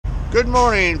Good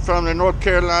morning from the North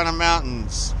Carolina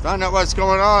mountains. Find out what's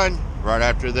going on right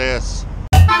after this.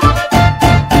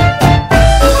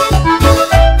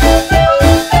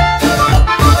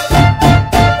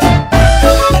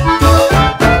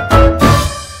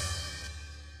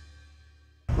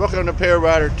 Welcome to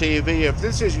PaleriderTV. If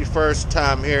this is your first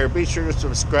time here, be sure to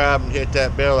subscribe and hit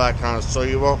that bell icon so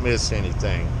you won't miss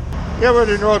anything. Yeah, we're in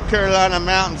the North Carolina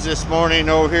mountains this morning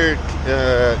over here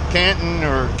at Canton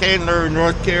or Candler,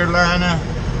 North Carolina.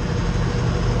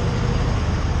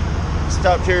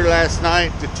 Stopped here last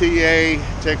night to TA,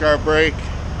 take our break.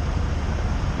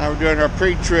 Now we're doing our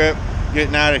pre-trip,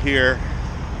 getting out of here.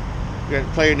 We got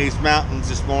to play in these mountains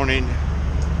this morning,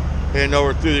 heading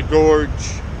over through the Gorge,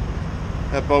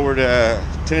 up over to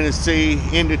Tennessee,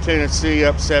 into Tennessee,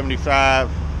 up 75,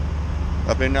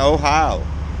 up into Ohio.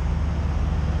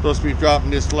 Supposed to be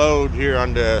dropping this load here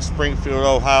on the Springfield,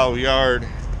 Ohio yard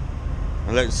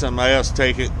and letting somebody else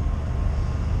take it.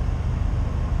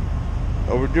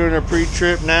 But we're doing our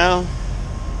pre-trip now,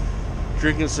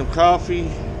 drinking some coffee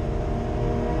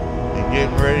and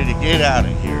getting ready to get out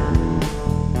of here.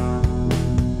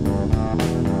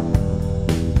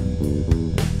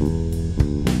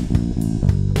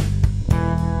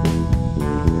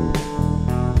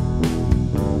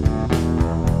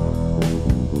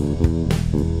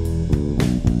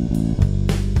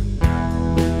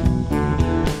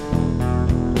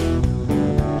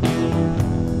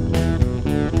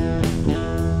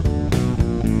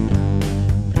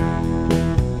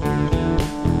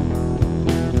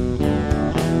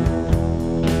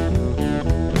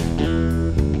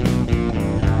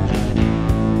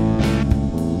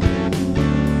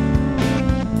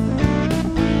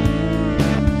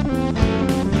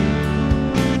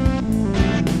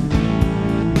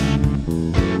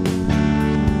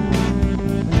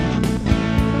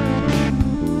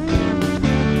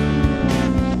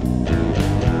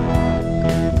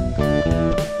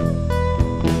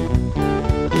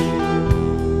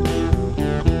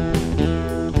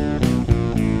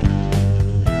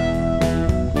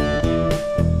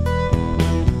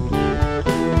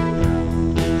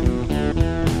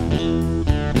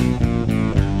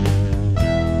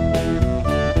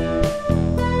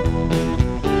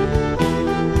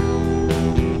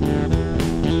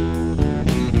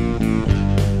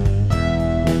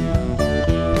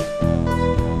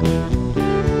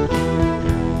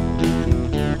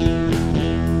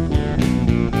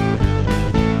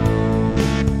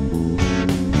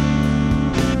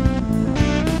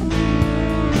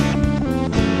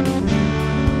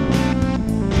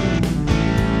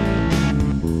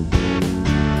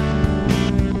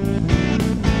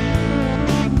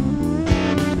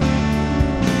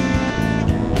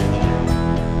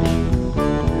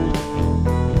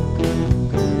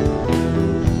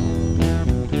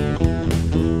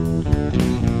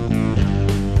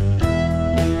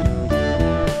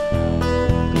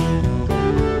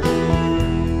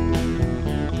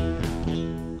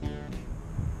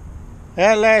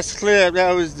 That last clip,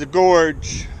 that was the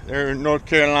Gorge there in North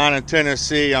Carolina,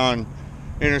 Tennessee on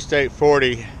Interstate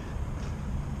 40.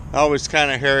 Always kind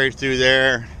of hairy through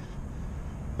there.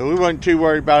 But we wasn't too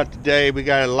worried about it today. We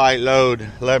got a light load,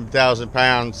 11,000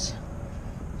 pounds.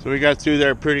 So we got through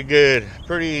there pretty good,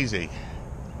 pretty easy.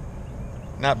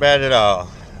 Not bad at all.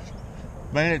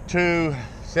 Made it to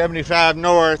 75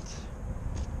 North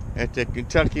at the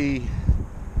Kentucky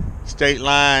state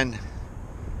line.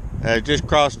 Just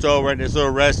crossed over in this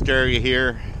little rest area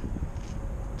here.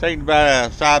 Taking about a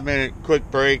 5-minute quick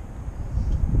break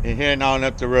and heading on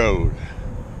up the road.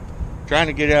 Trying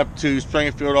to get up to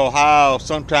Springfield, Ohio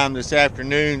sometime this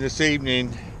afternoon, this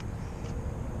evening.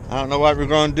 I don't know what we're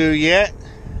going to do yet,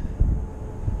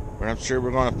 but I'm sure we're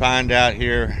going to find out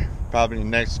here probably in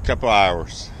the next couple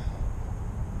hours.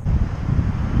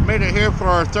 Made it here for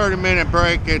our 30-minute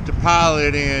break at the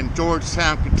pilot in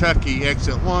Georgetown, Kentucky,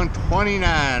 exit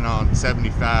 129 on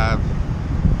 75.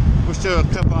 We're still a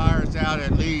couple hours out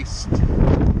at least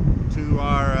to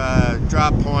our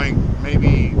drop point,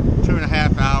 maybe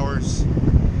 2.5 hours.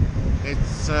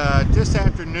 It's just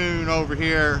afternoon over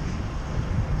here,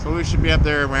 so we should be up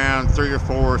there around 3 or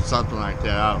 4, something like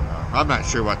that. I don't know. I'm not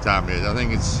sure what time it is. I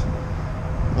think it's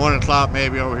 1 o'clock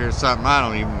maybe over here, something. I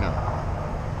don't even know.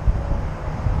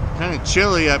 Kind of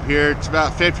chilly up here. It's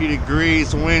about 50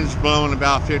 degrees. The wind's blowing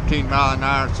about 15 miles an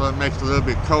hour, so it makes it a little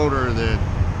bit colder than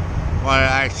what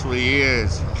it actually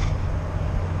is.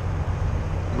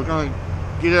 We're going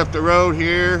to get up the road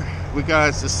here. We got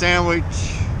us a sandwich,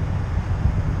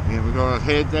 and we're going to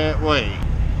head that way.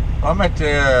 I'm at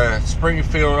the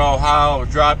Springfield, Ohio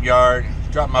drop yard.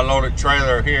 Dropped my loaded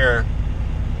trailer here,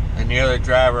 and the other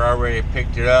driver already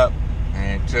picked it up.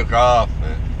 and it took off.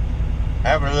 But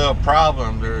having a little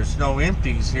problem. There's no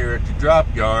empties here at the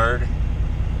drop yard,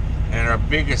 and our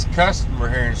biggest customer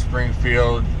here in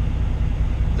Springfield,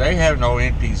 they have no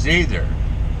empties either.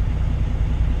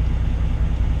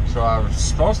 So I was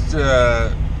supposed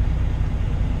to,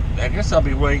 I guess I'll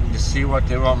be waiting to see what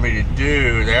they want me to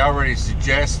do. They already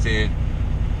suggested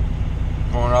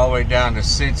going all the way down to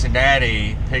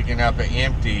Cincinnati, picking up an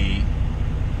empty,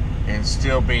 and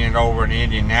still being over in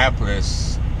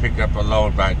Indianapolis, pick up a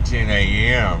load by 10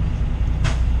 a.m.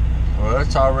 Well,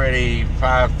 it's already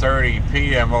 5:30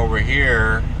 p.m. over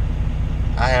here.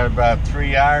 I have about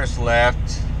 3 hours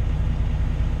left.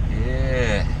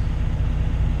 Yeah.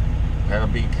 That'll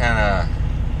be kind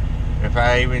of, if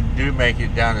I even do make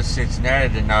it down to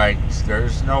Cincinnati tonight,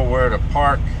 there's nowhere to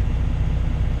park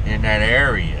in that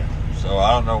area. So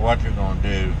I don't know what they're going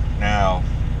to do now.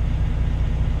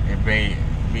 It may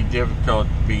be difficult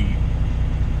to be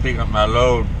picking up my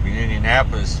load in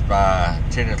Indianapolis by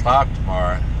 10 o'clock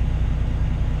tomorrow.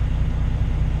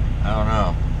 I don't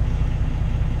know.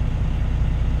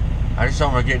 I just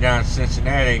want to get down to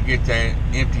Cincinnati and get that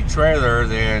empty trailer,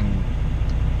 then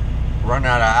run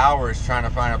out of hours trying to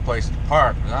find a place to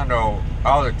park. I know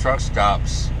all the truck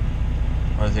stops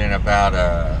within about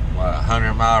a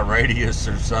 100-mile radius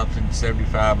or something,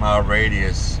 75-mile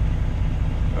radius,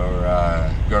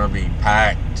 are going to be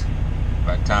packed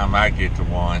by the time I get to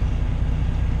one,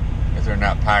 if they're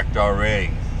not packed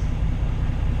already.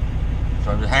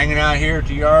 So I'm just hanging out here at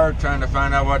the yard trying to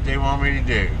find out what they want me to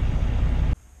do.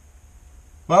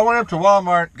 Well, I went up to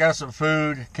Walmart, got some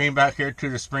food, came back here to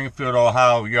the Springfield,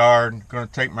 Ohio yard. Going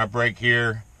to take my break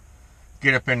here,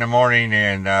 get up in the morning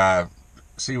and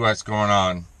see what's going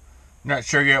on. Not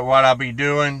sure yet what I'll be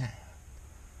doing,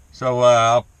 so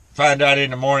I'll find out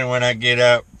in the morning when I get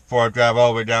up before I drive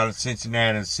all the way down to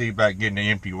Cincinnati and see about getting the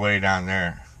empty way down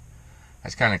there.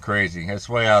 That's kind of crazy. That's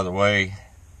way out of the way.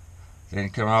 Then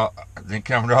coming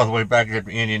all the way back up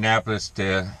to Indianapolis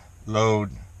to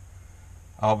load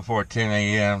all before 10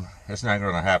 a.m. That's not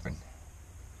going to happen.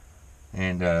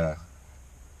 And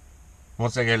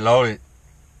once I get loaded,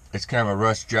 it's kind of a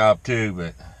rush job too,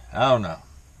 but I don't know.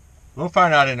 We'll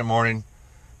find out in the morning.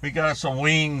 We got some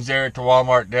wings there at the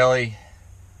Walmart deli.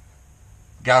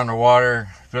 Got on the water,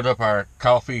 filled up our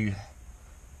coffee,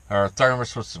 our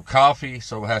thermos with some coffee,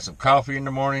 so we'll have some coffee in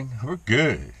the morning. We're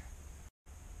good.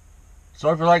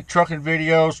 So if you like trucking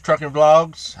videos, trucking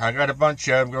vlogs, I got a bunch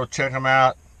of them. Go check them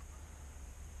out.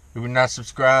 If you're not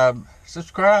subscribed,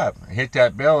 subscribe. Hit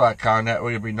that bell icon. That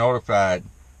way you'll be notified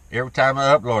every time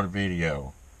I upload a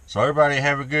video. So everybody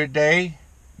have a good day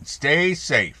and stay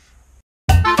safe.